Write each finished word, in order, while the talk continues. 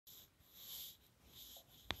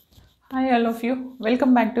Hi all of you,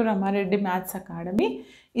 welcome back to Ramareddy Maths Academy.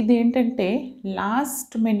 ఇదేంటంటే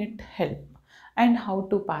last minute help and how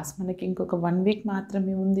to pass. మనకి ఇంకొక 1 week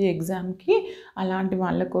మాత్రమే ఉంది ఎగ్జామ్కి. అలాంటి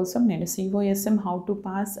వాళ్ళ కోసం నేను COSM how to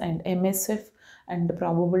pass and MSF and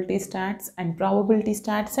probability stats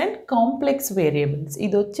and complex variables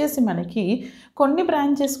ఇది వచ్చేసి మనకి కొన్ని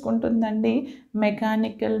బ్రాంచెస్ ఉంటుందండి.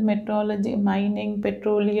 Mechanical, metrology, mining,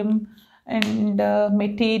 petroleum and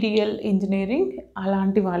material engineering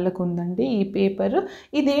అలాంటి వాళ్ళకు ఉందండి ఈ పేపర్.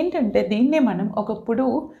 ఇదేంటంటే దీన్నే మనం ఒకప్పుడు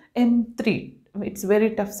M3 it's very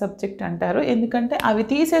tough subject అంటారు. ఎందుకంటే అవి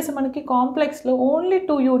తీసేసి మనకి కాంప్లెక్స్లో ఓన్లీ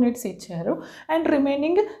 2 యూనిట్స్ ఇచ్చారు and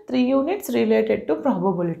remaining 3 units related to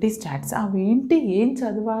probability stats. అవేంటి, ఏం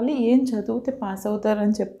చదవాలి, ఏం చదివితే పాస్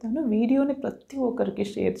అవుతారని చెప్తాను. వీడియోని ప్రతి ఒక్కరికి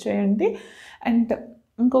షేర్ చేయండి. అండ్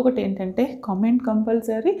ఇంకొకటి ఏంటంటే కామెంట్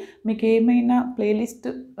కంపల్సరీ. మీకు ఏమైనా ప్లేలిస్ట్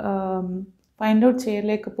ఫైండ్ అవుట్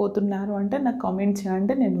చేయలేకపోతున్నారు అంటే నాకు కామెంట్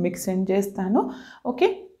చేయండి, నేను మీకు సెండ్ చేస్తాను. ఓకే,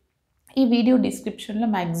 ఈ వీడియో డిస్క్రిప్షన్లో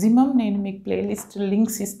మ్యాక్సిమం నేను మీకు ప్లేలిస్ట్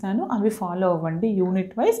లింక్స్ ఇస్తాను, అవి ఫాలో అవ్వండి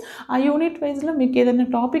యూనిట్ వైజ్. ఆ యూనిట్ వైజ్లో మీకు ఏదైనా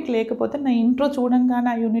టాపిక్ లేకపోతే నా ఇంట్రో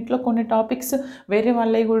చూడంగానే ఆ యూనిట్లో కొన్ని టాపిక్స్ వేరే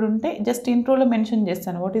వాళ్ళవి కూడా ఉంటాయి. జస్ట్ ఇంట్రోలో మెన్షన్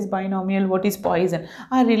చేస్తాను what is binomial, what is poison,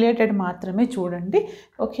 ఆ రిలేటెడ్ మాత్రమే చూడండి.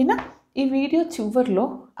 ఓకేనా? ఈ వీడియో చివరిలో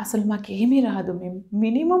అసలు మాకేమీ రాదు, మేము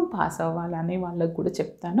మినిమం పాస్ అవ్వాలనే వాళ్ళకు కూడా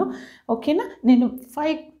చెప్తాను. ఓకేనా? నేను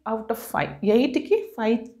 5 out of 5, 8కి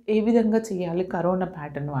 5 ఏ విధంగా చేయాలి కరోనా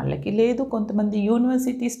ప్యాటర్న్ వాళ్ళకి. లేదు, కొంతమంది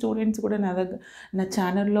యూనివర్సిటీ స్టూడెంట్స్ కూడా నా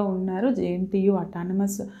ఛానల్లో ఉన్నారు, JNTU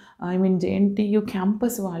అటానమస్ JNTU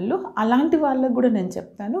క్యాంపస్ వాళ్ళు. అలాంటి వాళ్ళకు కూడా నేను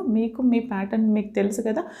చెప్తాను. మీకు మీ ప్యాటర్న్ మీకు తెలుసు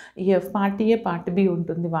కదా, పార్ట్ ఏ పార్ట్ బి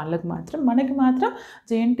ఉంటుంది వాళ్ళకి మాత్రం. మనకి మాత్రం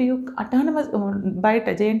JNTU అటానమస్ బయట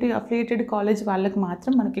JNTU అఫిలియేటెడ్ కాలేజ్ వాళ్ళకి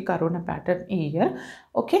మాత్రం మనకి కరోనా ప్యాటర్న్ ఈ ఇయర్.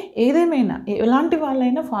 ఓకే, ఏదేమైనా ఎలాంటి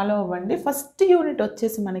వాళ్ళైనా ఫాలో అవ్వండి. ఫస్ట్ యూనిట్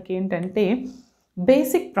వచ్చేసి మనకి ఏంటంటే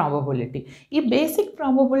బేసిక్ ప్రాబబిలిటీ. ఈ బేసిక్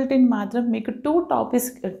ప్రాబబిలిటీని మాత్రం మీకు 2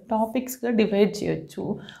 టాపిక్స్గా డివైడ్ చేయొచ్చు.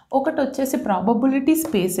 ఒకటి వచ్చేసి ప్రాబబిలిటీ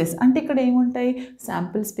స్పేసెస్, అంటే ఇక్కడ ఏముంటాయి,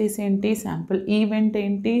 శాంపుల్ స్పేస్ ఏంటి, శాంపుల్ ఈవెంట్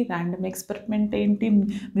ఏంటి, ర్యాండమ్ ఎక్స్పెరిమెంట్ ఏంటి,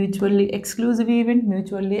 mutually exclusive event,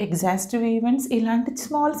 mutually exhaustive events, ఇలాంటి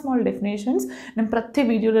స్మాల్ డెఫినేషన్స్ నేను ప్రతి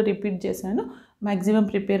వీడియోలో రిపీట్ చేశాను. మ్యాక్సిమం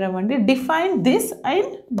ప్రిపేర్ అవ్వండి. Define this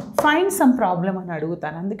and find some problem అని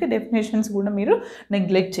అడుగుతాను, అందుకే డెఫినేషన్స్ కూడా మీరు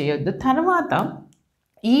నెగ్లెక్ట్ చేయొద్దు. తర్వాత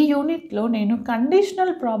ఈ యూనిట్లో నేను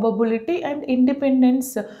conditional probability and independent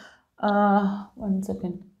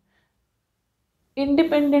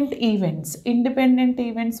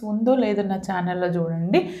events ఉందో లేదో నా ఛానల్లో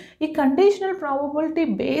చూడండి. ఈ కండిషనల్ ప్రాబబిలిటీ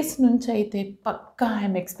బేస్ నుంచి అయితే పక్కా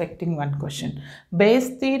I'm expecting 1 question.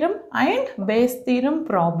 Base theorem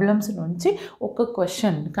problems నుంచి ఒక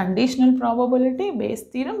question. Conditional probability, base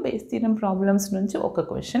theorem problems నుంచి ఒక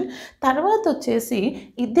క్వశ్చన్. తర్వాత వచ్చేసి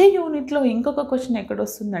ఇదే యూనిట్లో ఇంకొక క్వశ్చన్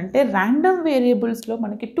ఎక్కడొస్తుందంటే ర్యాండమ్ వేరియబుల్స్లో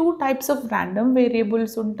మనకి 2 టైప్స్ ఆఫ్ ర్యాండమ్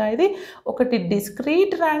వేరియబుల్స్ ఉంటాయి. ఒకటి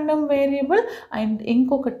డిస్క్రీట్ ర్యాండమ్ వేరియబుల్ అండ్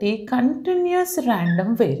ఇంకొకటి కంటిన్యూస్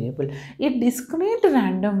ర్యాండమ్ వేరియబుల్. ఈ డిస్క్రీట్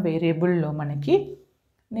ర్యాండమ్ వేరియబుల్లో మనకి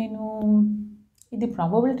నేను ఇది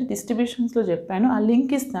ప్రాబబిలిటీ డిస్ట్రిబ్యూషన్స్లో చెప్పాను, ఆ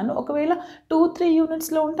లింక్ ఇస్తాను. ఒకవేళ 2-3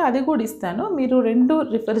 యూనిట్స్లో ఉంటే అది కూడా ఇస్తాను, మీరు 2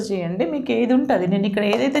 రిఫర్ చేయండి. మీకు ఏది ఉంటుంది, నేను ఇక్కడ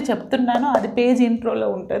ఏదైతే చెప్తున్నానో అది పేజ్ ఇంట్రోలో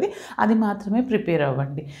ఉంటుంది, అది మాత్రమే ప్రిపేర్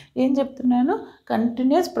అవ్వండి. ఏం చెప్తున్నాను,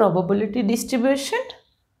 continuous probability distribution,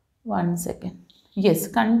 1 second, yes,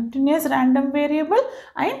 continuous random variable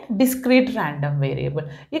and discrete random variable.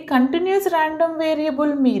 ఈ కంటిన్యూస్ ర్యాండమ్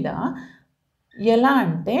వేరియబుల్ మీద ఎలా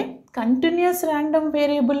అంటే, continuous random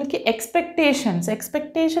వేరియబుల్కి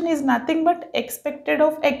expectation is nothing but expected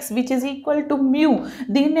of X which is equal to mu.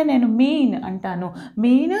 దీన్నే నేను మీన్ అంటాను.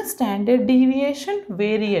 మీన్, స్టాండర్డ్ డీవియేషన్,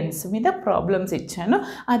 వేరియన్స్ మీద problems ఇచ్చాను.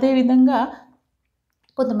 అదేవిధంగా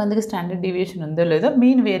కొంతమందికి స్టాండర్డ్ డీవియేషన్ ఉందో లేదో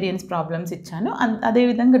మీన్ వేరియన్స్ ప్రాబ్లమ్స్ ఇచ్చాను.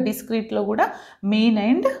 అదేవిధంగా డిస్క్రీట్లో కూడా mean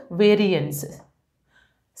and variance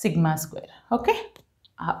sigma square. Okay,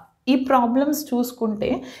 ఈ ప్రాబ్లమ్స్ చూసుకుంటే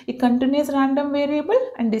ఈ continuous random variable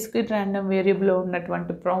and discrete random వేరియబుల్లో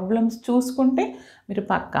ఉన్నటువంటి ప్రాబ్లమ్స్ చూసుకుంటే మీరు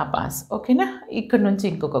పక్కా పాస్. ఓకేనా? ఇక్కడ నుంచి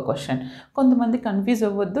ఇంకొక క్వశ్చన్. కొంతమంది కన్ఫ్యూజ్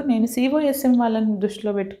అవ్వద్దు, నేను COSM వాళ్ళని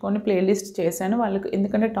దృష్టిలో పెట్టుకొని ప్లేలిస్ట్ చేశాను వాళ్ళకి,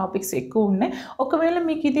 ఎందుకంటే టాపిక్స్ ఎక్కువ ఉన్నాయి. ఒకవేళ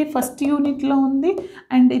మీకు ఇది ఫస్ట్ యూనిట్లో ఉంది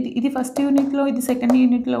అండ్ ఇది ఫస్ట్ యూనిట్లో, ఇది సెకండ్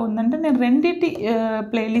యూనిట్లో ఉందంటే నేను రెండింటి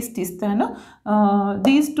ప్లేలిస్ట్ ఇస్తాను.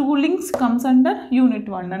 These 2 links comes under unit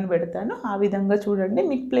 1 అని పెడతాను. ఆ విధంగా చూడండి.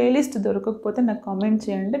 మీకు ప్లేలిస్ట్ దొరకకపోతే నాకు కామెంట్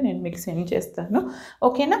చేయండి, నేను మీకు సెండ్ చేస్తాను.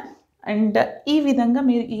 ఓకేనా? అండ్ ఈ విధంగా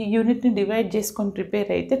మీరు ఈ యూనిట్ని డివైడ్ చేసుకొని ప్రిపేర్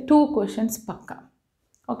అయితే 2 క్వశ్చన్స్ పక్కా.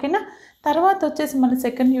 ఓకేనా? తర్వాత వచ్చేసి మన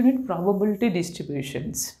సెకండ్ యూనిట్ ప్రాబబిలిటీ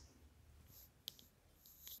డిస్ట్రిబ్యూషన్స్.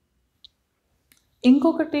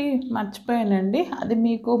 ఇంకొకటి మర్చిపోయానండి, అది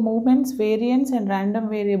మీకు మూమెంట్స్, వేరియన్స్ అండ్ ర్యాండమ్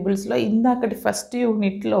వేరియబుల్స్లో ఇందాకటి ఫస్ట్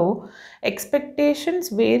యూనిట్లో ఎక్స్పెక్టేషన్స్,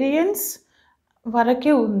 వేరియన్స్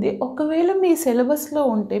వరకే ఉంది. ఒకవేళ మీ సిలబస్లో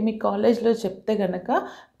ఉంటే మీ కాలేజ్లో చెప్తే గనక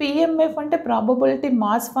పిఎంఎఫ్ అంటే ప్రాబబిలిటీ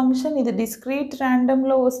మాస్ ఫంక్షన్, ఇది డిస్క్రీట్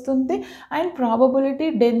ర్యాండమ్లో వస్తుంది. అండ్ ప్రాబబిలిటీ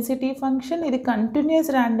డెన్సిటీ ఫంక్షన్, ఇది కంటిన్యూస్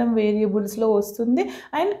ర్యాండమ్ వేరియబుల్స్లో వస్తుంది.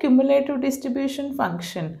 అండ్ క్యుములేటివ్ డిస్ట్రిబ్యూషన్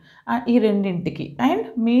ఫంక్షన్ ఈ రెండింటికి. And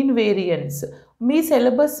mean variance me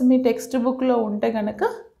syllabus me text బుక్లో ఉంటే కనుక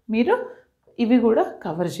మీరు ఇవి కూడా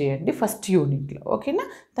కవర్ చేయండి ఫస్ట్ యూనిట్లో, ఓకేనా.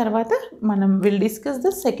 తర్వాత మనం will discuss the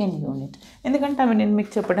second unit, ఎందుకంటే అవి నేను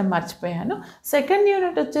మీకు చెప్పడం మర్చిపోయాను. సెకండ్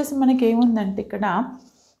యూనిట్ వచ్చేసి మనకి ఏముందంటే ఇక్కడ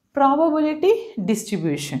probability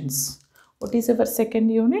distributions. What is our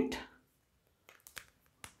second unit?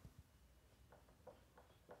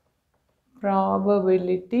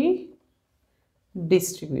 Probability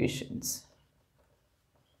distributions.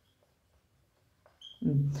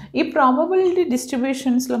 ఈ ప్రాబబిలిటీ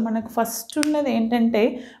డిస్ట్రిబ్యూషన్స్లో మనకు ఫస్ట్ ఉన్నది ఏంటంటే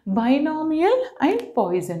binomial and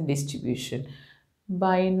Poisson distribution.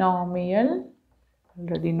 Binomial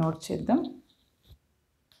already note చేద్దాం.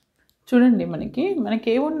 చూడండి మనకి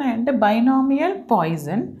ఏమున్నాయంటే బైనామియల్,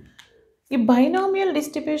 పాయిజన్. ఈ బైనామియల్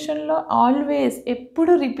డిస్ట్రిబ్యూషన్లో ఆల్వేస్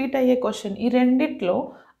ఎప్పుడు రిపీట్ అయ్యే క్వశ్చన్, ఈ రెండిట్లో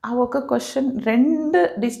ఆ ఒక క్వశ్చన్, రెండు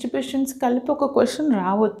డిస్ట్రిబ్యూషన్స్ కలిపి ఒక క్వశ్చన్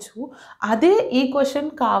రావచ్చు, అదే ఈ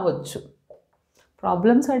క్వశ్చన్ కావచ్చు.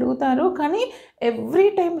 ప్రాబ్లమ్స్ అడుగుతారు కానీ ఎవ్రీ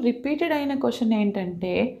టైం రిపీటెడ్ అయిన క్వశ్చన్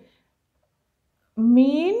ఏంటంటే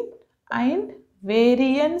mean and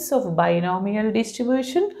variance of binomial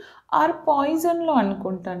distribution are పాయిజన్లో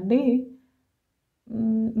అనుకుంటండి.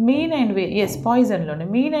 Mean and పాయిజన్లోనే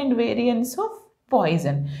mean and variance of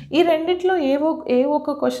poison. ఈ రెండిట్లో ఏ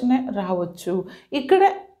ఒక క్వశ్చన్ రావచ్చు. ఇక్కడ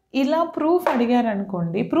ఇలా ప్రూఫ్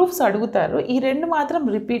అడిగారనుకోండి, ప్రూఫ్స్ అడుగుతారు, ఈ రెండు మాత్రం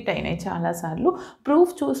రిపీట్ అయినాయి చాలాసార్లు. ప్రూఫ్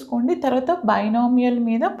చూసుకోండి. తర్వాత బైనామియల్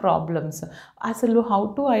మీద ప్రాబ్లమ్స్, అసలు హౌ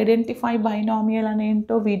టు ఐడెంటిఫై బైనామియల్ అని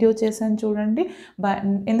ఏంటో వీడియో చేశాను చూడండి.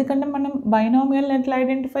 ఎందుకంటే మనం బైనామియల్ని ఎట్లా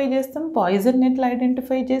ఐడెంటిఫై చేస్తాం, పాయిజన్ ఎట్లా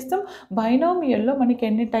ఐడెంటిఫై చేస్తాం, బైనామియల్లో మనకి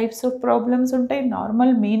ఎన్ని టైప్స్ ఆఫ్ ప్రాబ్లమ్స్ ఉంటాయి,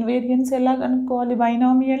 నార్మల్ మీన్ వేరియన్స్ ఎలా కనుక్కోవాలి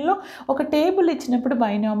బైనామియల్లో, ఒక టేబుల్ ఇచ్చినప్పుడు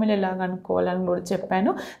బైనామియల్ ఎలా కనుక్కోవాలని కూడా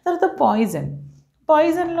చెప్పాను. తర్వాత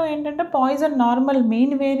పాయిజన్లో ఏంటంటే poison normal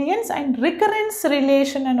mean variance and recurrence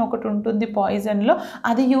relation అని ఒకటి ఉంటుంది పాయిజన్లో.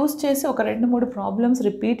 అది యూజ్ చేసి ఒక 2-3 ప్రాబ్లమ్స్,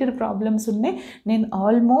 రిపీటెడ్ ప్రాబ్లమ్స్ ఉన్నాయి. నేను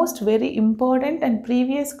almost very important and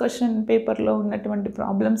previous question పేపర్లో ఉన్నటువంటి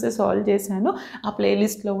ప్రాబ్లమ్సే సాల్వ్ చేశాను. ఆ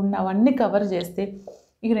ప్లేలిస్ట్లో ఉన్నవన్నీ కవర్ చేస్తే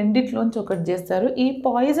ఈ రెండిట్లోంచి ఒకటి చేస్తారు. ఈ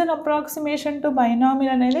పాయిజన్ అప్రాక్సిమేషన్ టు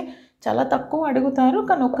బైనామియల్ అనేది చాలా తక్కువ అడుగుతారు,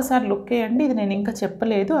 కానీ ఒక్కసారి లుక్ చేయండి. ఇది నేను ఇంకా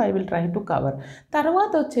చెప్పలేదు, I will try to cover.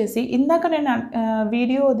 తర్వాత వచ్చేసి ఇందాక నేను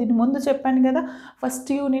వీడియో దీని ముందు చెప్పాను కదా,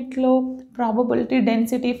 ఫస్ట్ యూనిట్లో ప్రాబబిలిటీ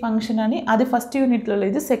డెన్సిటీ ఫంక్షన్ అని, అది ఫస్ట్ యూనిట్లో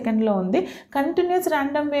లేదు, సెకండ్లో ఉంది. కంటిన్యూస్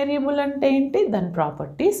ర్యాండమ్ వేరియబుల్ అంటే ఏంటి, దాని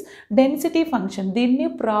ప్రాపర్టీస్. డెన్సిటీ ఫంక్షన్, దీన్ని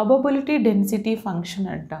ప్రాబబిలిటీ డెన్సిటీ ఫంక్షన్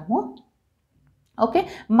అంటాము. ఓకే,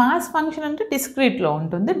 మాస్ ఫంక్షన్ అంటే డిస్క్రీట్లో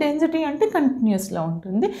ఉంటుంది, డెన్సిటీ అంటే కంటిన్యూస్లో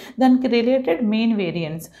ఉంటుంది. దానికి రిలేటెడ్ మెయిన్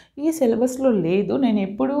వేరియన్స్ ఈ సిలబస్లో లేదు. నేను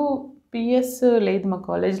ఎప్పుడూ పిఎస్ లేదు మా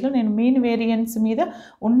కాలేజ్లో. నేను మీన్ వేరియన్స్ మీద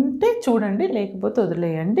ఉంటే చూడండి, లేకపోతే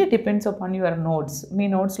వదిలేయండి. Depends upon your notes. మీ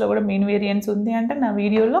నోట్స్లో కూడా మీన్ వేరియన్స్ ఉంది అంటే నా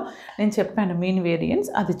వీడియోలో నేను చెప్పాను మీన్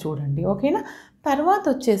వేరియన్స్, అది చూడండి, ఓకేనా. తర్వాత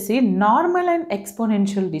వచ్చేసి normal and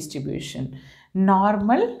exponential distribution.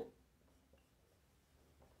 Normal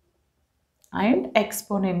and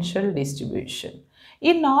exponential distribution. ఈ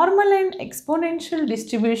నార్మల్ అండ్ ఎక్స్పోనెన్షియల్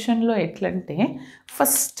డిస్ట్రిబ్యూషన్లో ఎట్లంటే,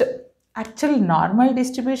 ఫస్ట్ యాక్చువల్ నార్మల్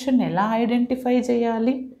డిస్ట్రిబ్యూషన్ ఎలా ఐడెంటిఫై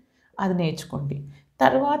చేయాలి అది నేర్చుకోండి.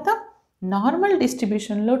 తర్వాత నార్మల్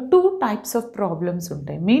డిస్ట్రిబ్యూషన్లో 2 టైప్స్ ఆఫ్ ప్రాబ్లమ్స్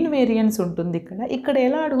ఉంటాయి. మీన్ వేరియన్స్ ఉంటుంది ఇక్కడ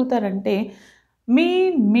ఎలా అడుగుతారంటే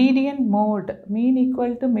mean, median, mode. Mean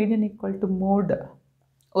equal to median equal to mode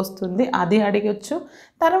వస్తుంది, అది అడగచ్చు.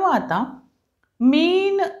 తర్వాత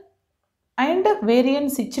మీన్ అండ్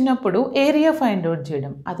వేరియన్స్ ఇచ్చినప్పుడు ఏరియా ఫైండ్ అవుట్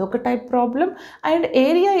చేయడం, అదొక టైప్ ప్రాబ్లం. అండ్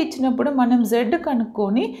ఏరియా ఇచ్చినప్పుడు మనం జెడ్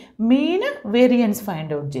కనుక్కొని మీన్ వేరియన్స్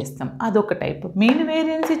ఫైండ్ అవుట్ చేస్తాం, అదొక టైప్. మీన్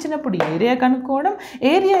వేరియన్స్ ఇచ్చినప్పుడు ఏరియా కనుక్కోవడం,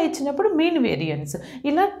 ఏరియా ఇచ్చినప్పుడు మీన్ వేరియన్స్.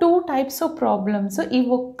 ఇలా 2 టైప్స్ ఆఫ్ ప్రాబ్లమ్స్. ఈ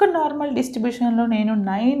ఒక్క నార్మల్ డిస్ట్రిబ్యూషన్లో నేను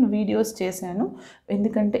 9 వీడియోస్ చేశాను,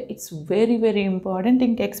 ఎందుకంటే ఇట్స్ వెరీ వెరీ ఇంపార్టెంట్.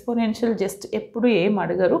 ఇంక ఎక్స్పోనెన్షియల్ జస్ట్ ఎప్పుడు ఏం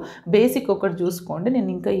అడగరు, బేసిక్ ఒకటి చూసుకోండి.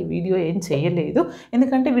 నేను ఇంకా ఈ వీడియో ఏం చేయలేదు,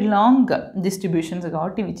 ఎందుకంటే ఇవి లాంగ్ డిస్ట్రిబ్యూషన్స్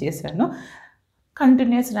కాబట్టి ఇవి చేశాను.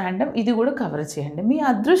 కంటిన్యూస్ ర్యాండమ్ ఇది కూడా కవర్ చేయండి. మీ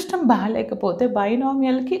అదృష్టం బాగాలేకపోతే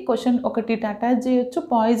బైనామియల్కి క్వశ్చన్ ఒకటి అటాచ్ చేయొచ్చు,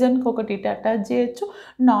 పాయిజన్కి ఒకటి అటాచ్ చేయొచ్చు,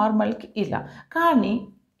 నార్మల్కి ఇలా. కానీ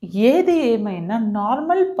ఏది ఏమైనా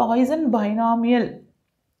నార్మల్, పాయిజన్, బైనామియల్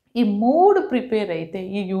ఈ 3 ప్రిపేర్ అయితే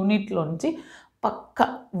ఈ యూనిట్లోంచి పక్క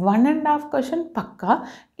 1.5 క్వశ్చన్ పక్కా.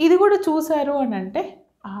 ఇది కూడా చూసారు అని అంటే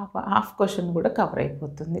హాఫ్ క్వశ్చన్ కూడా కవర్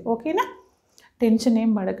అయిపోతుంది. ఓకేనా? టెన్షన్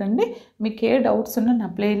ఏం పడకండి. మీకు ఏ డౌట్స్ ఉన్నా నా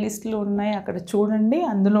ప్లేలిస్ట్లో ఉన్నాయి, అక్కడ చూడండి.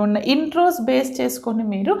 అందులో ఉన్న ఇంట్రోస్ బేస్ చేసుకొని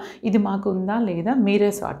మీరు ఇది మాకు ఉందా లేదా మీరే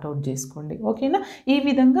సార్ట్అవుట్ చేసుకోండి. ఓకేనా? ఈ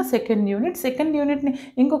విధంగా సెకండ్ యూనిట్ని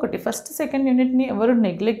ఇంకొకటి, సెకండ్ యూనిట్ని ఎవరు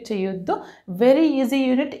నెగ్లెక్ట్ చేయొద్దు. Very easy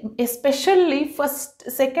unit. Especially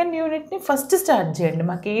second యూనిట్ని first start చేయండి.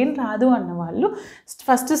 మాకేం రాదు అన్న వాళ్ళు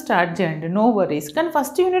ఫస్ట్ స్టార్ట్ చేయండి, నో వరీస్. కానీ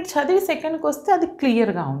ఫస్ట్ యూనిట్ చదివి సెకండ్కి వస్తే అది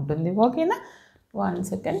క్లియర్గా ఉంటుంది. ఓకేనా? 1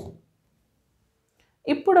 సెకండ్.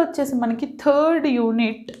 ఇప్పుడు వచ్చేసి మనకి థర్డ్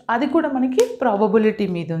యూనిట్, అది కూడా మనకి ప్రాబబిలిటీ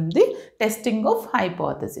మీద ఉంది, టెస్టింగ్ ఆఫ్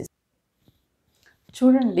హైపోథసిస్.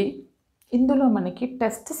 చూడండి, ఇందులో మనకి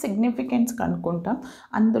టెస్ట్ సిగ్నిఫికెన్స్ కనుక్కుంటాం.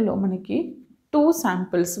 అందులో మనకి 2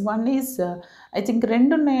 samples, one is I think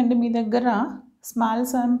 2 ఉన్నాయండి మీ దగ్గర, small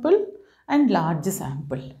sample and large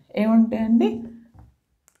sample. ఏముంటాయండి?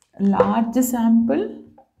 Large sample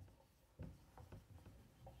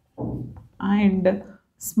and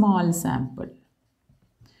small sample.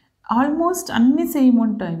 Almost అన్నీ సేమ్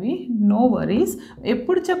ఉంటాయి, నో వరీస్.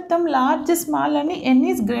 ఎప్పుడు చెప్తాం లార్జ్ స్మాల్ అని? n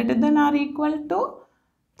is greater than are equal to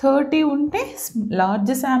 30 ఉంటే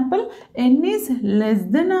large sample, n is less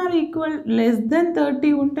than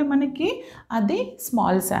 30 ఉంటే మనకి అది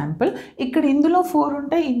స్మాల్ శాంపుల్. ఇక్కడ ఇందులో 4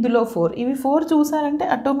 ఉంటాయి, ఇందులో 4. ఇవి 4 చూసారంటే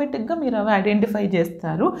ఆటోమేటిక్గా మీరు అవి ఐడెంటిఫై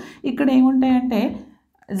చేస్తారు. ఇక్కడ ఏముంటాయంటే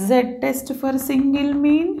z test for single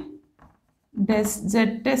mean, z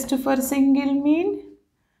test for single mean,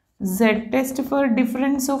 Z test for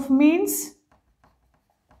difference of means,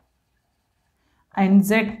 and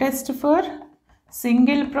Z test for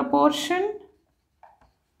single proportion,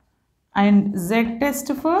 and Z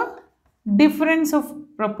test for difference of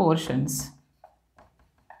proportions.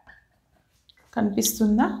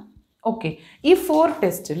 కనిపిస్తుందా? ఓకే. ఈ 4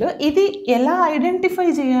 టెస్టులు ఇది ఎలా identify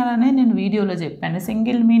చేయాలనే నేను వీడియోలో చెప్పాను.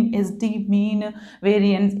 Single mean, SD mean,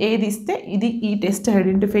 variance ఏది ఇస్తే ఇది ఈ టెస్ట్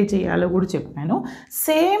ఐడెంటిఫై చేయాలో కూడా చెప్పాను.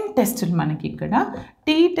 సేమ్ టెస్టులు మనకి ఇక్కడ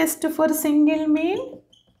tea test for single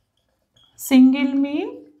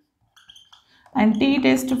mean and tea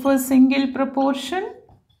test for single proportion,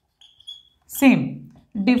 same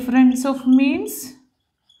difference of means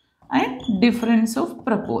and difference of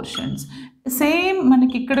proportions. Same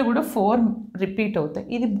మనకి ఇక్కడ కూడా 4 రిపీట్ అవుతాయి.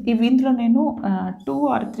 ఇవి ఇందులో నేను 2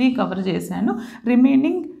 or 3 కవర్ చేశాను,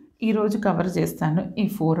 రిమైనింగ్ ఈరోజు కవర్ చేస్తాను ఈ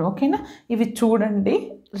 4. ఓకేనా? ఇవి చూడండి,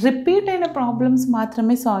 రిపీట్ అయిన ప్రాబ్లమ్స్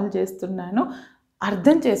మాత్రమే సాల్వ్ చేస్తున్నాను,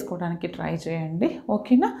 అర్థం చేసుకోవడానికి ట్రై చేయండి.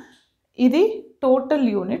 ఓకేనా? ఇది టోటల్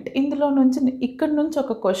యూనిట్. ఇందులో నుంచి ఇక్కడ నుంచి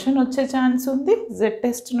ఒక క్వశ్చన్ వచ్చే ఛాన్స్ ఉంది, జెడ్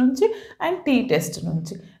టెస్ట్ నుంచి అండ్ టీ టెస్ట్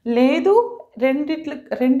నుంచి. లేదు,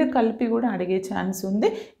 2 కలిపి కూడా అడిగే ఛాన్స్ ఉంది.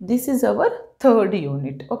 This is our third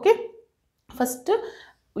unit. Okay, first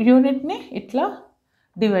యూనిట్ని ఇట్లా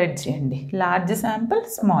డివైడ్ చేయండి, large sample,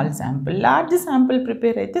 small sample. Large sample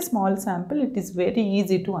prepare అయితే small sample it is very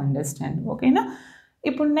easy to understand. ఓకేనా?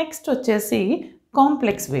 ఇప్పుడు నెక్స్ట్ వచ్చేసి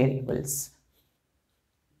కాంప్లెక్స్ వేరియబుల్స్.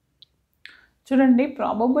 చూడండి,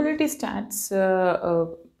 ప్రాబబిలిటీ స్టాట్స్,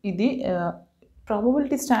 ఇది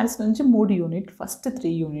ప్రాబబిలిటీ స్టాట్స్ నుంచి 3 యూనిట్, ఫస్ట్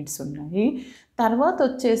 3 యూనిట్స్ ఉన్నాయి. తర్వాత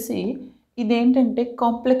వచ్చేసి ఇదేంటంటే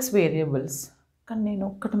కాంప్లెక్స్ వేరియబుల్స్. కానీ నేను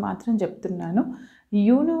ఒక్కటి మాత్రం చెప్తున్నాను,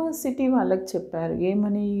 యూనివర్సిటీ వాళ్ళకి చెప్పారు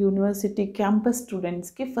ఏమని, యూనివర్సిటీ క్యాంపస్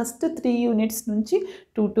స్టూడెంట్స్కి ఫస్ట్ 3 యూనిట్స్ నుంచి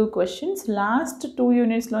 2 క్వశ్చన్స్, లాస్ట్ 2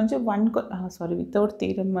 యూనిట్స్లోంచి 1 వితౌట్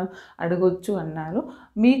థీరమ్ అడగొచ్చు అన్నారు.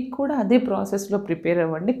 మీకు కూడా అదే ప్రాసెస్లో ప్రిపేర్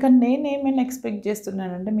అవ్వండి. కానీ నేనేమైనా ఎక్స్పెక్ట్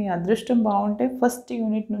చేస్తున్నానంటే మీ అదృష్టం బాగుంటే ఫస్ట్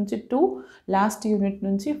యూనిట్ నుంచి 2, లాస్ట్ యూనిట్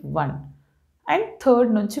నుంచి 1 అండ్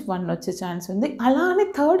థర్డ్ నుంచి 1 వచ్చే ఛాన్స్ ఉంది. అలా అని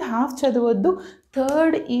third half చదవద్దు.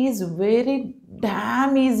 Third is very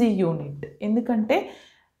dam easy unit. ఎందుకంటే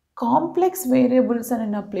కాంప్లెక్స్ వేరియబుల్స్ అనే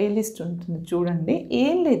నా ప్లేలిస్ట్ ఉంటుంది, చూడండి.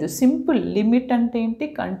 ఏం లేదు, సింపుల్. లిమిట్ అంటే ఏంటి,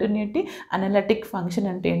 కంటిన్యూటీ, అనలిటిక్ ఫంక్షన్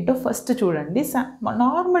అంటే ఏంటో ఫస్ట్ చూడండి,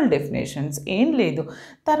 నార్మల్ డెఫినేషన్స్, ఏం లేదు.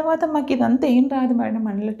 తర్వాత మాకు ఇదంతా ఏం రాదు మేడం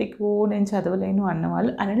అనలిటిక్, నేను చదవలేను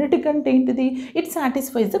అన్నవాళ్ళు, అనలిటిక్ అంటే ఏంటిది, it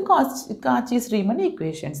satisfies the కాచీస్-రీమన్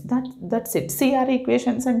equations, that's it. CR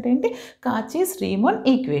equations అంటే ఏంటి, కాచీస్-రీమన్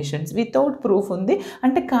ఈక్వేషన్స్ వితౌట్ ప్రూఫ్ ఉంది.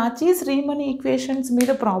 అంటే కాచీస్-రీమన్ ఈక్వేషన్స్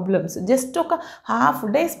మీద ప్రాబ్లమ్స్ జస్ట్ ఒక హాఫ్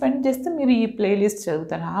డే స్పెండ్ చేస్తే మీరు ఈ ప్లేలిస్ట్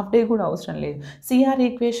చదువుతారు, హాఫ్ డే కూడా అవసరం లేదు. సిఆర్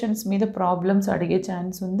ఈక్వేషన్స్ మీద ప్రాబ్లమ్స్ అడిగే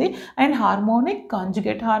ఛాన్స్ ఉంది. And harmonic,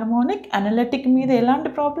 conjugate harmonic, analytic మీద ఎలాంటి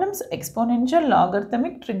ప్రాబ్లమ్స్, ఎక్స్పోనెన్షియల్,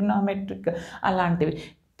 లాగరిథమిక్, ట్రిగ్నోమెట్రిక్, అలాంటివి.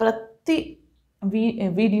 ప్రతి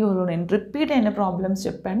వీడియోలో నేను రిపీట్ అయిన ప్రాబ్లమ్స్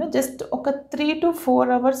చెప్పాను. జస్ట్ ఒక 3 to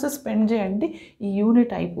 4 అవర్స్ స్పెండ్ చేయండి, ఈ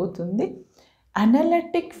యూనిట్ అయిపోతుంది.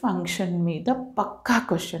 అనలిటిక్ ఫంక్షన్ మీద పక్కా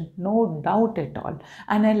question, no doubt at all.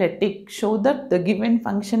 Analytic, show that the given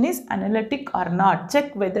function is analytic are not,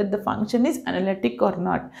 check whether the function is analytic are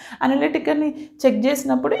not. Analytic అని check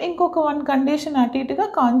చేసినప్పుడు ఇంకొక one condition అటు ఇటుగా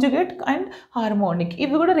conjugate and harmonic,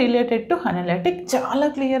 ఇవి కూడా related to analytic. చాలా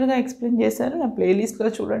క్లియర్గా explain చేశారు. నా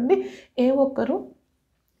ప్లేలిస్ట్లో చూడండి. ఏ ఒక్కరు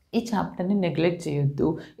ఈ చాప్టర్ని నెగ్లెక్ట్ చేయొద్దు.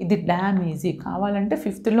 ఇది డ్యామ్ ఈజీ. కావాలంటే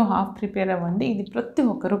 5th హాఫ్ ప్రిపేర్ అవ్వండి. ఇది ప్రతి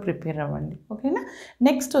ఒక్కరూ ప్రిపేర్ అవ్వండి. ఓకేనా.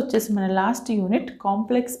 నెక్స్ట్ వచ్చేసి మన లాస్ట్ యూనిట్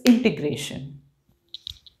కాంప్లెక్స్ ఇంటిగ్రేషన్.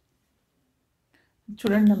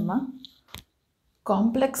 చూడండి అమ్మా,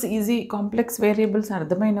 కాంప్లెక్స్ వేరియబుల్స్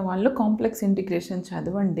అర్థమైన వాళ్ళు కాంప్లెక్స్ ఇంటిగ్రేషన్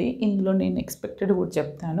చదవండి. ఇందులో నేను ఎక్స్పెక్టెడ్ కూడా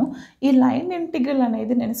చెప్తాను. ఈ లైన్ ఇంటిగ్రల్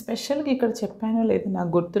అనేది నేను స్పెషల్గా ఇక్కడ చెప్పానో లేదు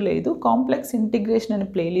నాకు గుర్తులేదు. కాంప్లెక్స్ ఇంటిగ్రేషన్ అనే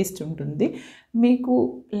ప్లేలిస్ట్ ఉంటుంది. మీకు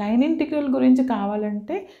లైన్ ఇంటిగ్రల్ గురించి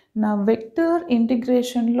కావాలంటే నా vector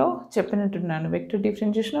ఇంటిగ్రేషన్లో చెప్పినట్టున్నాను, vector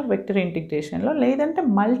differentiation are vector ఇంటిగ్రేషన్లో. లేదంటే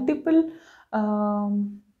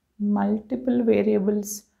మల్టిపుల్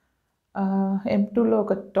వేరియబుల్స్ M2లో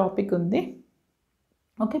ఒక టాపిక్ ఉంది.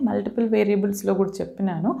 ఓకే, మల్టిపుల్ వేరియబుల్స్లో కూడా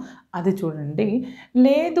చెప్పినాను, అది చూడండి.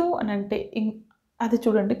 లేదు అని అంటే అది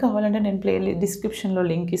చూడండి. కావాలంటే నేను డిస్క్రిప్షన్లో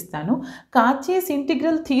లింక్ ఇస్తాను. కాచీస్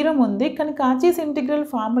ఇంటిగ్రల్ థీరం ఉంది, కానీ కాచీస్ ఇంటిగ్రల్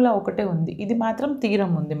ఫార్ములా ఒకటే ఉంది. ఇది మాత్రం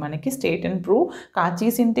థీరం ఉంది మనకి. State and prove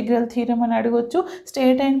కాచీస్ integral theorem అని అడగొచ్చు.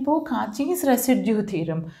 State and prove కాచీస్ residue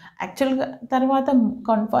theorem. యాక్చువల్గా తర్వాత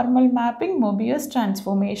conformal mapping, మొబియస్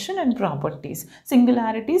transformation and properties,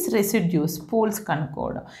 singularities, residues, poles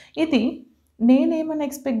కనుక్కోవడం. ఇది నేనేమని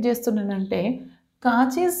ఎక్స్పెక్ట్ చేస్తున్నానంటే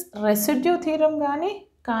కాచీస్ రెసిడ్యూ థీరం కానీ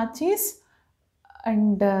కాచీస్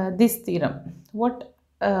and this theorem,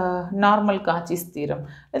 normal కాచీస్ theorem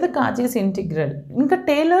లేదా కాచీస్ ఇంటిగ్రల్, ఇంకా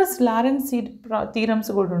టేలర్స్ లారెన్స్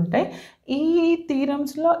థీరమ్స్ కూడా ఉంటాయి. ఈ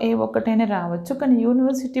థీరమ్స్లో ఏ ఒక్కటైనా రావచ్చు. కానీ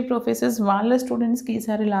యూనివర్సిటీ ప్రొఫెసర్స్ వాళ్ళ స్టూడెంట్స్కి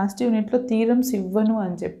ఈసారి లాస్ట్ యూనిట్లో థీరమ్స్ ఇవ్వను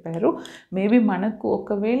అని చెప్పారు. మేబీ మనకు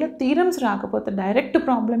ఒకవేళ థీరమ్స్ రాకపోతే డైరెక్ట్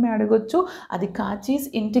ప్రాబ్లమే అడగొచ్చు. అది కాచీస్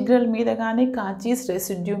ఇంటిగ్రల్ మీద కానీ కాచీస్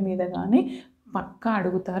రెసిడ్యూ మీద కానీ పక్కా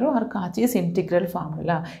అడుగుతారు. ఆర్ కాచీస్ ఇంటిగ్రల్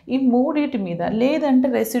ఫార్ములా, ఈ మూడింటి మీద. లేదంటే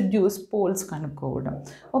రెసిడ్యూస్, పోల్స్ కనుక్కోవడం.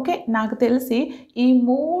 ఓకే, నాకు తెలిసి ఈ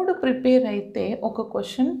 3 ప్రిపేర్ అయితే ఒక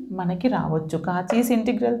క్వశ్చన్ మనకి రావచ్చు. కాచీస్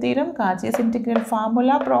integral theorem, కాచీస్ integral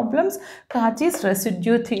formula problems, కాచీస్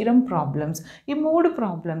residue theorem problems. ఈ 3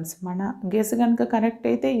 ప్రాబ్లమ్స్ మన గెస్ కనుక కరెక్ట్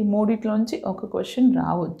అయితే ఈ మూడిట్లోంచి ఒక క్వశ్చన్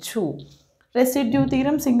రావచ్చు. రెసిడ్యూ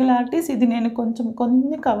థీరం, సింగులారిటీస్ ఇది నేను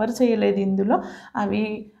కొన్ని కవర్ చేయలేదు ఇందులో.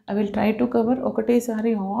 I will try to cover. ఒకటేసారి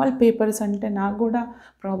ఆల్ పేపర్స్ అంటే నాకు కూడా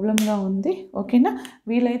ప్రాబ్లంగా ఉంది. ఓకేనా,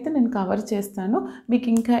 వీలైతే నేను కవర్ చేస్తాను. మీకు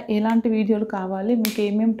ఇంకా ఎలాంటి వీడియోలు కావాలి, మీకు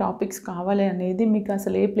ఏమేమి టాపిక్స్ కావాలి అనేది, మీకు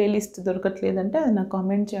అసలు ఏ ప్లేలిస్ట్ దొరకట్లేదంటే అది నాకు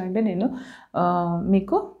కామెంట్ చేయండి, నేను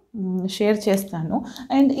మీకు షేర్ చేస్తాను.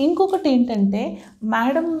 అండ్ ఇంకొకటి ఏంటంటే,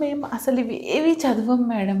 మేడం మేము అసలు ఇవి ఏవి చదవం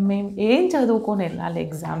మేడం, మేము ఏం చదువుకొని వెళ్ళాలి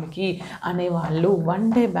ఎగ్జామ్కి అనేవాళ్ళు, 1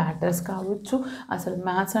 డే బ్యాటర్స్ కావచ్చు, అసలు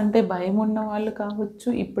మ్యాథ్స్ అంటే భయం ఉన్న వాళ్ళు కావచ్చు,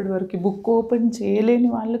 ఇప్పటివరకు బుక్ ఓపెన్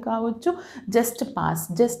చేయలేని వాళ్ళు కావచ్చు, జస్ట్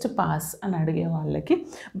పాస్ అని అడిగే వాళ్ళకి.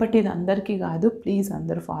 బట్ ఇది అందరికీ కాదు, ప్లీజ్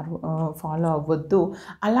అందరూ ఫాలో అవ్వద్దు.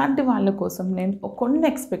 అలాంటి వాళ్ళ కోసం నేను కొన్ని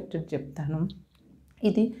ఎక్స్పెక్టెడ్ చెప్తాను.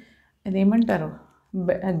 ఇదేమంటారు,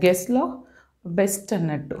 గెస్లో బెస్ట్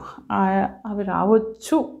అన్నట్టు అవి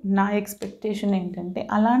రావచ్చు. నా ఎక్స్పెక్టేషన్ ఏంటంటే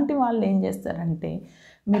అలాంటి వాళ్ళు ఏం చేస్తారంటే,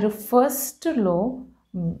 మీరు ఫస్ట్లో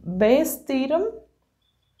బేస్ థీరం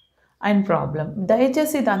అండ్ ప్రాబ్లం,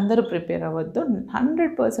 దయచేసి ఇది అందరూ ప్రిపేర్ అవ్వద్దు.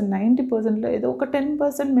 100%, 90%లో ఏదో ఒక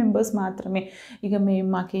 10% మెంబర్స్ మాత్రమే ఇక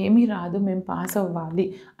మాకేమీ రాదు, మేము పాస్ అవ్వాలి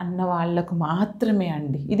అన్న వాళ్ళకు మాత్రమే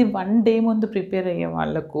అండి. ఇది 1 డే ముందు ప్రిపేర్ అయ్యే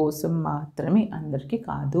వాళ్ళ కోసం మాత్రమే, అందరికీ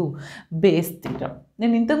కాదు. బేస్ థీరం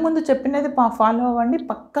నేను ఇంతకుముందు చెప్పినది ఫాలో అవ్వండి.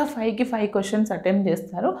 పక్కా 5కి 5 క్వశ్చన్స్ అటెంప్ట్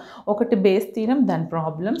చేస్తారు. ఒకటి బేస్ థీరం, దాని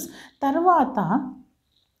ప్రాబ్లమ్స్. తర్వాత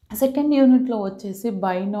సెకండ్ యూనిట్లో వచ్చేసి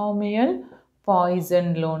బైనామియల్,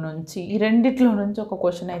 పాయిజన్లో నుంచి, ఈ రెండిట్లో నుంచి ఒక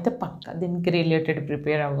క్వశ్చన్ అయితే పక్కా, దీనికి రిలేటెడ్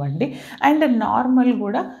ప్రిపేర్ అవ్వండి. అండ్ నార్మల్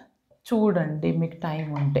కూడా చూడండి, మీకు టైం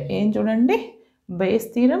ఉంటే. ఏం చూడండి, base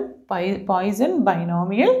theorem, poison,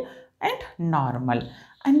 binomial and normal.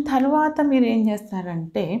 And తర్వాత మీరు ఏం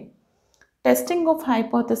చేస్తారంటే, టెస్టింగ్ ఆఫ్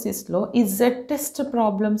హైపోథసిస్లో ఈ జెడ్ టెస్ట్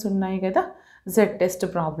ప్రాబ్లమ్స్ ఉన్నాయి కదా, జెడ్ టెస్ట్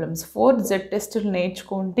ప్రాబ్లమ్స్ 4 జెడ్ టెస్టులు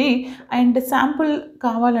నేర్చుకోండి. అండ్ శాంపుల్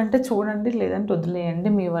కావాలంటే చూడండి, లేదంటే వదిలేయండి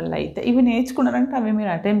మీ వల్ల అయితే. ఇవి నేర్చుకున్నారంటే అవి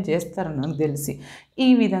మీరు అటెంప్ట్ చేస్తారు నాకు తెలిసి. ఈ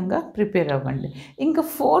విధంగా ప్రిపేర్ అవ్వండి. ఇంకా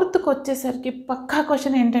 4థ్కి వచ్చేసరికి పక్కా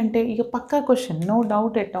క్వశ్చన్ ఏంటంటే, ఇక పక్కా question, no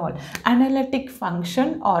doubt at all, analytic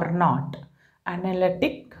function are not,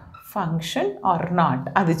 analytic function are not,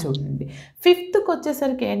 అది చూడండి. 5థ్కి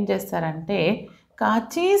వచ్చేసరికి ఏం చేస్తారంటే,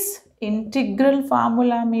 కాచీస్ ఇంటిగ్రల్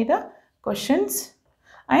ఫార్ములా మీద క్వశ్చన్స్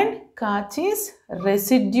అండ్ కాచీస్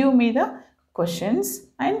రెసిడ్యూ మీద క్వశ్చన్స్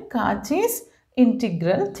అండ్ కాచీస్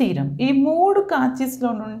ఇంటిగ్రల్ థీరం. ఈ 3 కాచీస్లో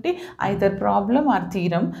నుండి ఐదర్ ప్రాబ్లం ఆర్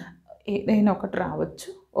థీరం ఏదైనా ఒకటి రావచ్చు.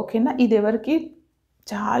 ఓకేనా? ఇది ఎవరికి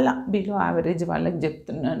చాలా బిలో యావరేజ్ వాళ్ళకి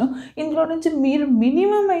చెప్తున్నాను. ఇందులో నుంచి మీరు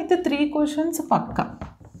మినిమం అయితే 3 క్వశ్చన్స్ పక్కా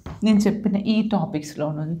నేను చెప్పిన ఈ టాపిక్స్లో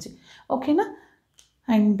నుంచి. ఓకేనా?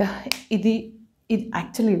 అండ్ ఇది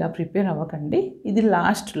యాక్చువల్లీ ఇలా ప్రిపేర్ అవ్వకండి. ఇది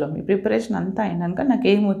లాస్ట్లో మీ ప్రిపరేషన్ అంతా అయినాక నాకు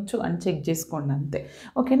ఏమొచ్చు అని చెక్ చేసుకోండి అంతే.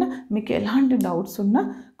 ఓకేనా? మీకు ఎలాంటి డౌట్స్ ఉన్నా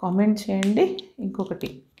కామెంట్ చేయండి. ఇంకొకటి,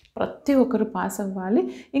 ప్రతి ఒక్కరు పాస్ అవ్వాలి.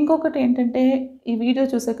 ఇంకొకటి ఏంటంటే, ఈ వీడియో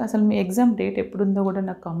చూసాక అసలు మీ ఎగ్జామ్ డేట్ ఎప్పుడుందో కూడా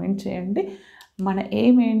నాకు కామెంట్ చేయండి. మన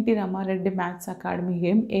ఏం ఏంటి రమారెడ్డి మ్యాథ్స్ అకాడమీ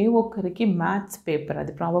ఏ ఒక్కరికి మ్యాథ్స్ పేపర్,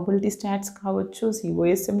 అది ప్రాబబిలిటీ స్టాట్స్ కావచ్చు,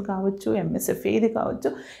 COSM కావచ్చు, MSF ఏది కావచ్చు,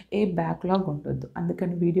 ఏ బ్యాక్లాగ్ ఉండొద్దు.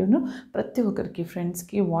 అందుకని వీడియోను ప్రతి ఒక్కరికి,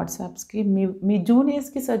 ఫ్రెండ్స్కి, వాట్సాప్స్కి, మీ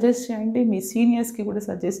జూనియర్స్కి సజెస్ట్ చేయండి, మీ సీనియర్స్కి కూడా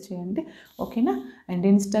సజెస్ట్ చేయండి. ఓకేనా? అండ్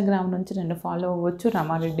ఇన్స్టాగ్రామ్ నుంచి నన్ను ఫాలో అవ్వచ్చు,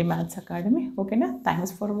 రమారెడ్డి మ్యాథ్స్ అకాడమీ. ఓకేనా?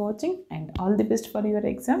 Thanks for watching and all the best for your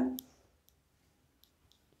exam.